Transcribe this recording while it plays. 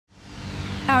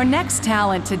Our next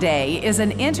talent today is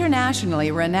an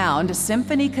internationally renowned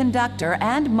symphony conductor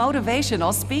and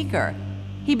motivational speaker.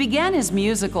 He began his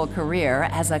musical career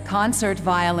as a concert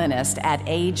violinist at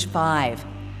age 5.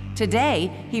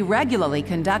 Today, he regularly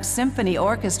conducts symphony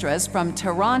orchestras from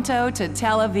Toronto to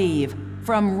Tel Aviv,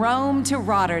 from Rome to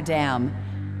Rotterdam.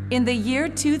 In the year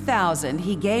 2000,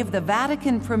 he gave the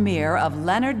Vatican premiere of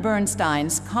Leonard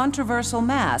Bernstein's controversial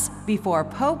Mass before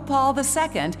Pope Paul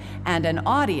II and an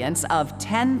audience of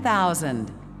 10,000.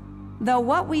 Though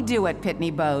what we do at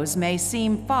Pitney Bowes may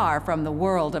seem far from the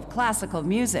world of classical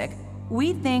music,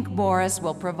 we think Boris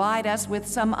will provide us with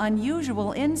some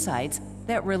unusual insights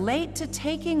that relate to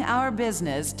taking our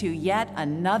business to yet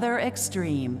another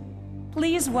extreme.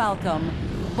 Please welcome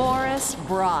Boris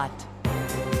Brott.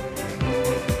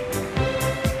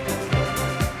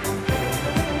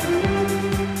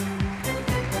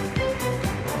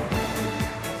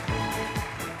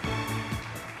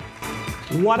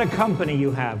 What a company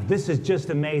you have. This is just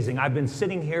amazing. I've been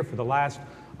sitting here for the last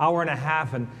hour and a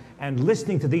half and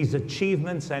listening to these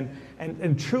achievements,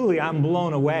 and truly I'm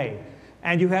blown away.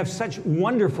 And you have such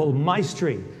wonderful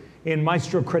maestri in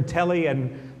Maestro Critelli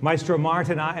and Maestro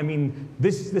Martin. I mean,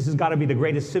 this has got to be the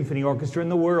greatest symphony orchestra in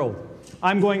the world.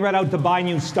 I'm going right out to buy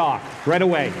new stock right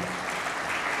away.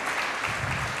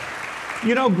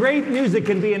 You know, great music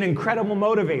can be an incredible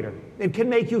motivator. It can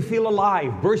make you feel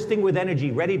alive, bursting with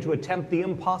energy, ready to attempt the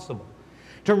impossible,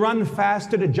 to run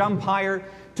faster, to jump higher,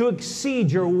 to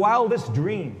exceed your wildest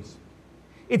dreams.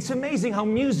 It's amazing how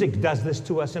music does this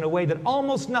to us in a way that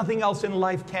almost nothing else in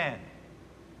life can.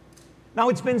 Now,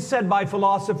 it's been said by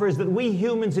philosophers that we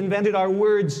humans invented our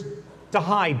words to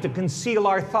hide, to conceal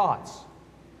our thoughts.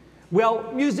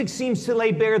 Well, music seems to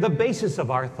lay bare the basis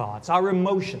of our thoughts, our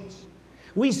emotions.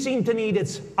 We seem to need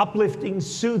its uplifting,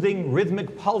 soothing,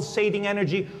 rhythmic, pulsating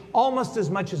energy almost as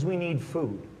much as we need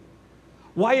food.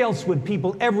 Why else would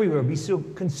people everywhere be so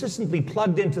consistently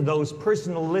plugged into those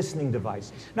personal listening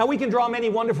devices? Now, we can draw many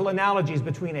wonderful analogies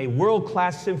between a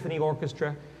world-class symphony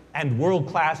orchestra and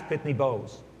world-class Pitney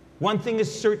Bowes. One thing is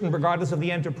certain, regardless of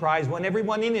the enterprise, when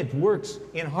everyone in it works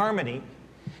in harmony,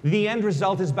 the end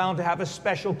result is bound to have a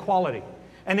special quality,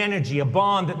 an energy, a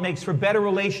bond that makes for better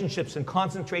relationships and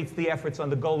concentrates the efforts on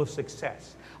the goal of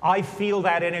success. I feel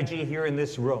that energy here in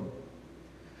this room.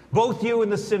 Both you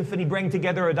and the symphony bring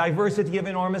together a diversity of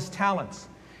enormous talents,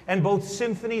 and both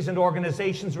symphonies and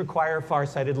organizations require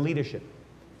farsighted leadership.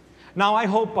 Now, I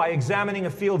hope by examining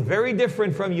a field very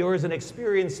different from yours and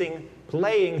experiencing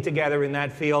playing together in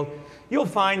that field, you'll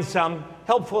find some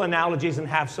helpful analogies and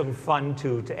have some fun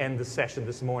too to end the session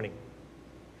this morning.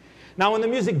 Now, in the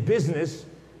music business,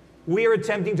 we are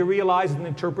attempting to realize and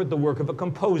interpret the work of a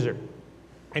composer.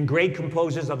 And great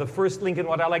composers are the first link in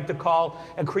what I like to call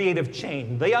a creative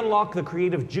chain. They unlock the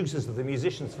creative juices of the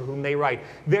musicians for whom they write.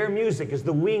 Their music is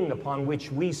the wing upon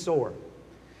which we soar.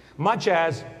 Much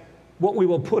as what we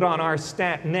will put on our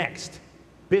next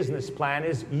business plan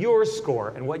is your score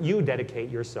and what you dedicate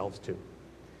yourselves to.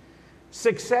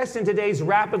 Success in today's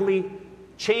rapidly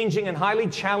changing and highly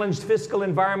challenged fiscal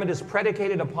environment is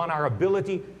predicated upon our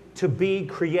ability to be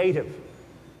creative.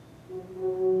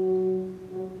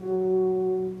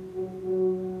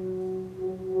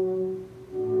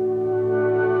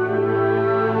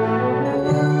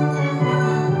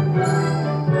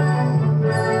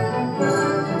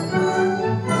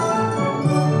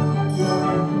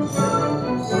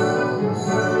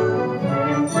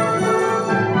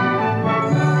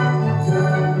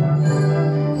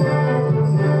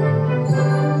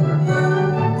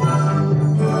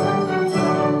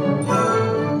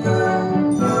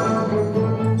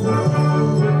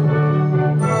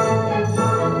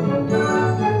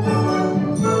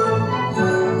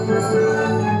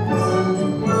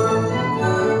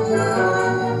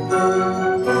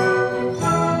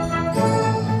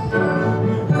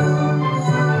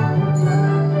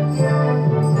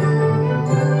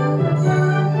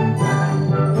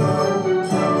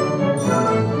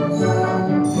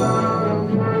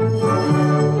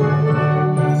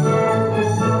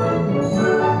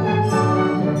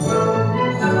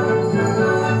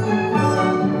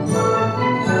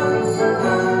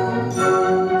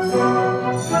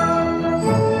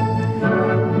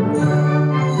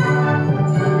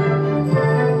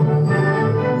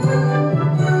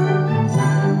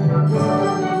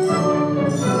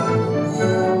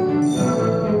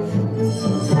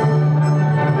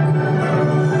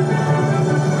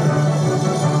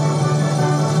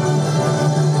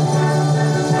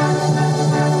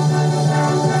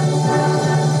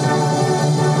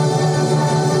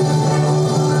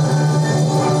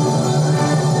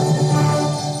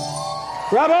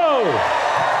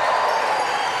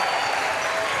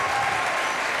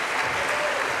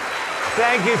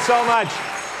 Thank you so much.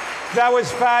 That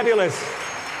was fabulous.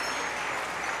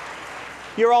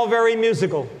 You're all very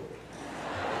musical.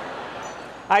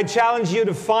 I challenge you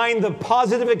to find the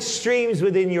positive extremes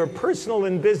within your personal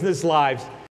and business lives